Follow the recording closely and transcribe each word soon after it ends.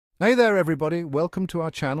Hey there everybody, welcome to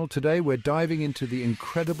our channel. Today we're diving into the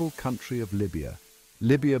incredible country of Libya.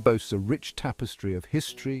 Libya boasts a rich tapestry of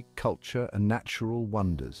history, culture and natural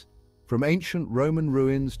wonders. From ancient Roman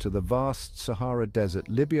ruins to the vast Sahara Desert,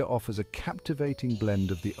 Libya offers a captivating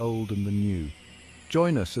blend of the old and the new.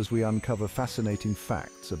 Join us as we uncover fascinating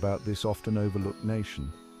facts about this often overlooked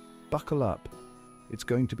nation. Buckle up, it's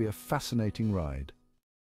going to be a fascinating ride.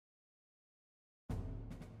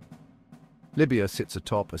 Libya sits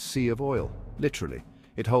atop a sea of oil, literally.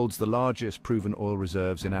 It holds the largest proven oil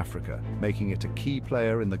reserves in Africa, making it a key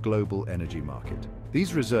player in the global energy market.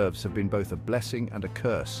 These reserves have been both a blessing and a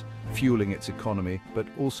curse, fueling its economy, but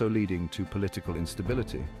also leading to political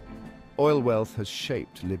instability. Oil wealth has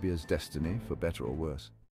shaped Libya's destiny, for better or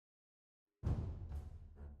worse.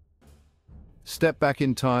 Step back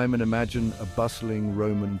in time and imagine a bustling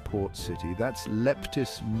Roman port city. That's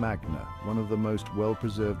Leptis Magna, one of the most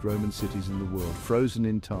well-preserved Roman cities in the world, frozen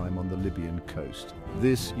in time on the Libyan coast.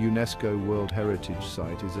 This UNESCO World Heritage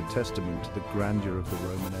Site is a testament to the grandeur of the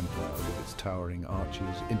Roman Empire, with its towering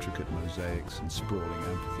arches, intricate mosaics and sprawling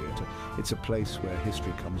amphitheatre. It's a place where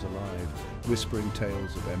history comes alive, whispering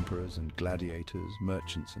tales of emperors and gladiators,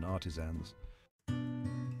 merchants and artisans.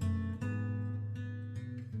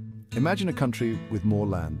 Imagine a country with more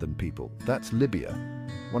land than people. That's Libya,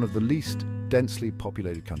 one of the least densely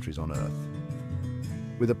populated countries on Earth.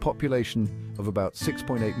 With a population of about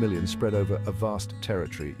 6.8 million spread over a vast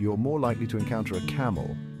territory, you're more likely to encounter a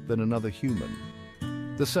camel than another human.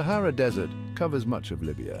 The Sahara Desert covers much of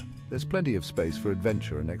Libya. There's plenty of space for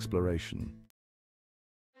adventure and exploration.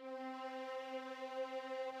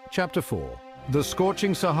 Chapter 4. The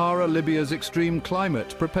scorching Sahara, Libya's extreme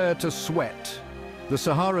climate. Prepare to sweat. The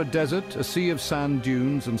Sahara Desert, a sea of sand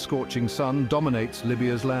dunes and scorching sun, dominates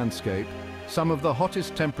Libya's landscape, some of the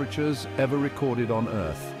hottest temperatures ever recorded on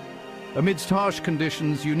Earth. Amidst harsh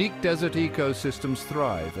conditions, unique desert ecosystems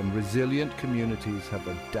thrive and resilient communities have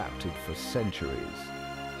adapted for centuries.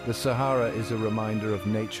 The Sahara is a reminder of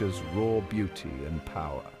nature's raw beauty and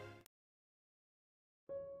power.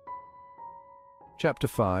 Chapter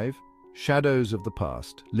 5. Shadows of the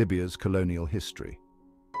Past, Libya's Colonial History.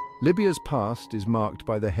 Libya's past is marked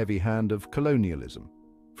by the heavy hand of colonialism.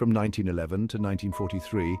 From 1911 to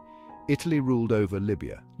 1943, Italy ruled over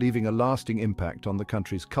Libya, leaving a lasting impact on the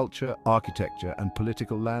country's culture, architecture, and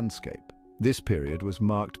political landscape. This period was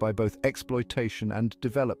marked by both exploitation and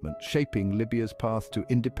development, shaping Libya's path to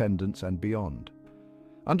independence and beyond.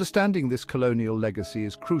 Understanding this colonial legacy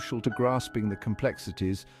is crucial to grasping the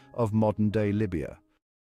complexities of modern-day Libya.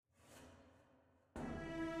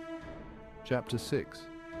 Chapter 6.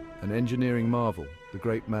 An engineering marvel, the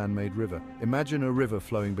Great Man-Made River. Imagine a river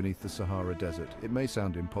flowing beneath the Sahara Desert. It may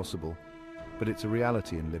sound impossible, but it's a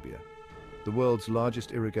reality in Libya. The world's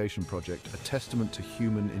largest irrigation project, a testament to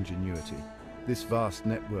human ingenuity. This vast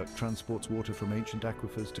network transports water from ancient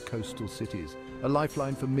aquifers to coastal cities, a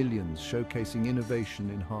lifeline for millions, showcasing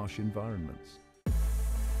innovation in harsh environments.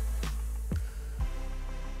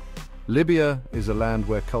 Libya is a land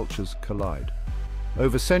where cultures collide.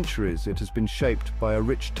 Over centuries, it has been shaped by a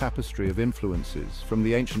rich tapestry of influences, from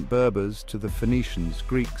the ancient Berbers to the Phoenicians,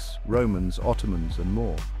 Greeks, Romans, Ottomans, and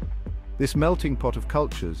more. This melting pot of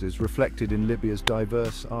cultures is reflected in Libya's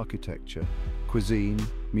diverse architecture, cuisine,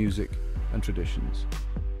 music, and traditions.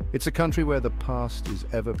 It's a country where the past is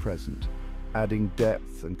ever present, adding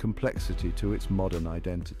depth and complexity to its modern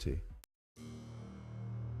identity.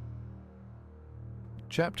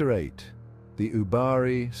 Chapter 8. The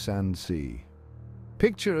Ubari Sand Sea.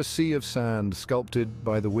 Picture a sea of sand sculpted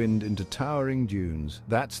by the wind into towering dunes.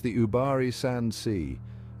 That's the Ubari Sand Sea,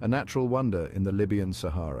 a natural wonder in the Libyan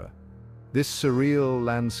Sahara. This surreal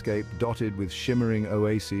landscape, dotted with shimmering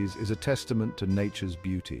oases, is a testament to nature's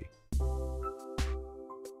beauty.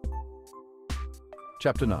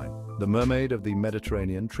 Chapter 9. The Mermaid of the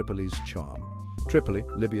Mediterranean, Tripoli's Charm. Tripoli,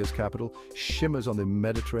 Libya's capital, shimmers on the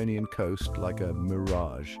Mediterranean coast like a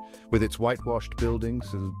mirage. With its whitewashed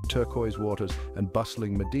buildings and turquoise waters and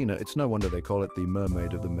bustling Medina, it's no wonder they call it the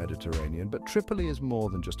Mermaid of the Mediterranean. But Tripoli is more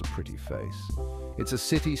than just a pretty face. It's a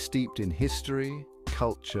city steeped in history,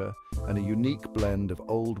 culture, and a unique blend of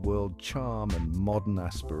old-world charm and modern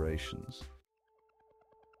aspirations.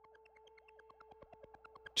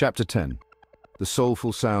 Chapter 10. The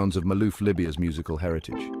soulful sounds of Maloof, Libya's musical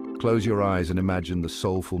heritage. Close your eyes and imagine the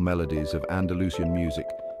soulful melodies of Andalusian music,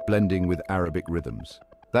 blending with Arabic rhythms.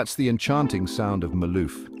 That's the enchanting sound of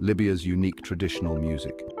Maloof, Libya's unique traditional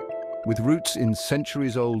music. With roots in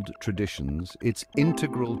centuries-old traditions, it's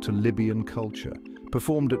integral to Libyan culture,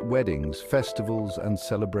 performed at weddings, festivals, and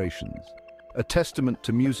celebrations. a testament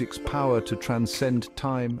to music's power to transcend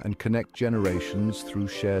time and connect generations through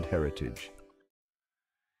shared heritage.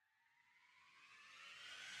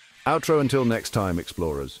 Outro until next time,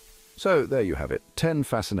 explorers. So there you have it, 10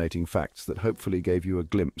 fascinating facts that hopefully gave you a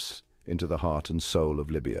glimpse into the heart and soul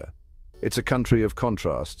of Libya. It's a country of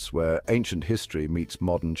contrasts where ancient history meets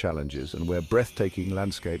modern challenges and where breathtaking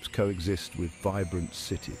landscapes coexist with vibrant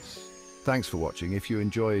cities. Thanks for watching. If you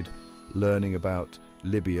enjoyed learning about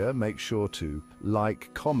Libya, make sure to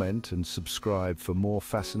like, comment, and subscribe for more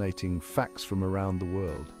fascinating facts from around the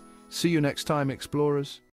world. See you next time, explorers.